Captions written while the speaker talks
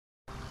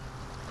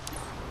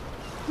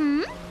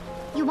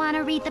You want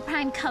to read the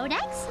Prime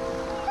Codex?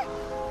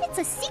 It's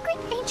a secret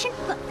ancient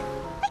book.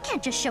 I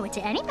can't just show it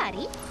to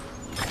anybody.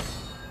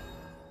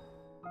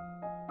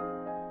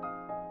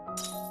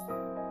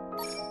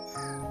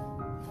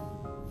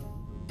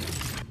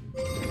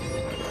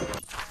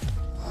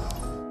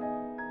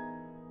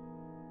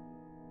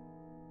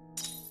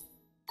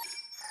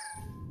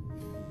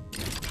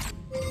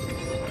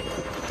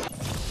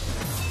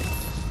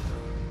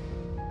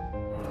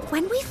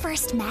 When we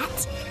first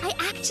met, I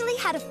actually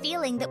had a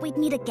feeling that we'd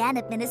meet again,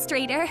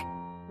 Administrator.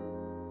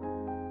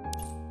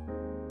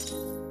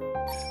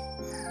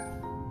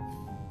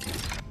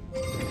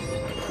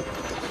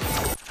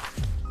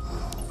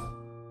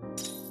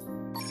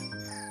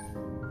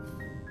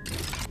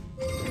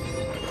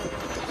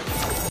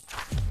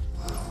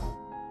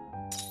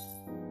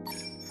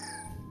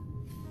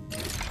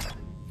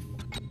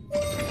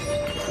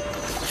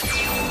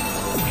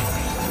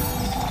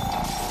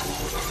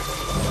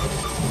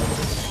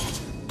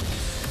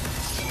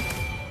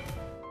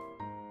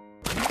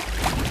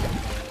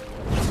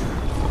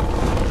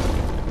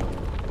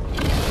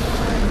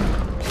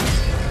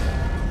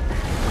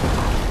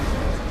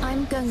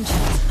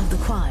 Gengchen of the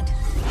Quad.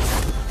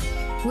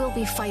 We'll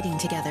be fighting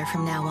together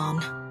from now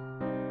on.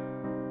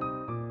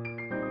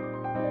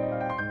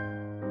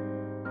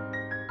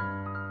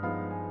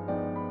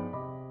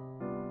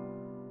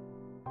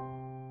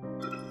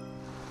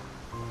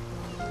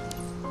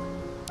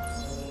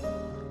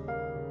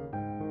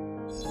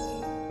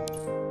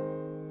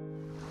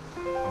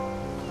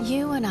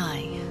 You and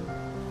I,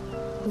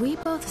 we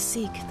both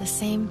seek the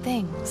same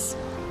things,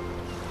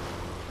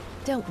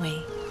 don't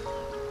we?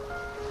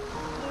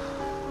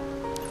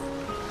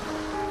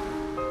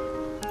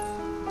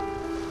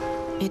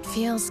 It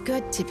feels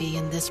good to be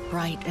in this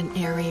bright and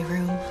airy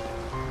room.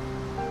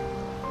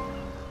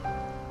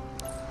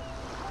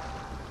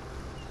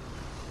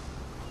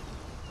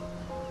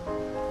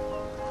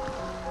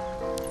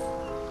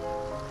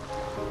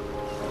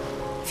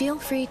 Feel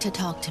free to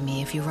talk to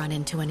me if you run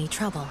into any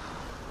trouble.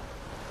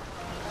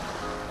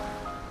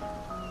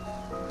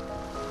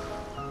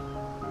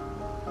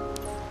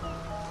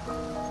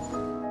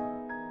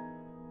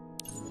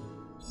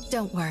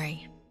 Don't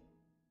worry.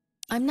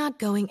 I'm not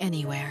going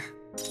anywhere.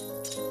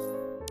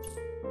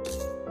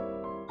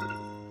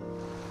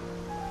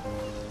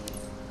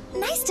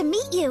 Nice to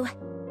meet you.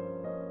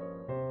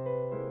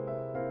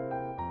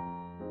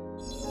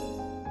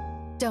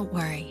 Don't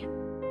worry.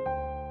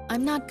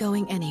 I'm not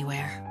going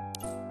anywhere.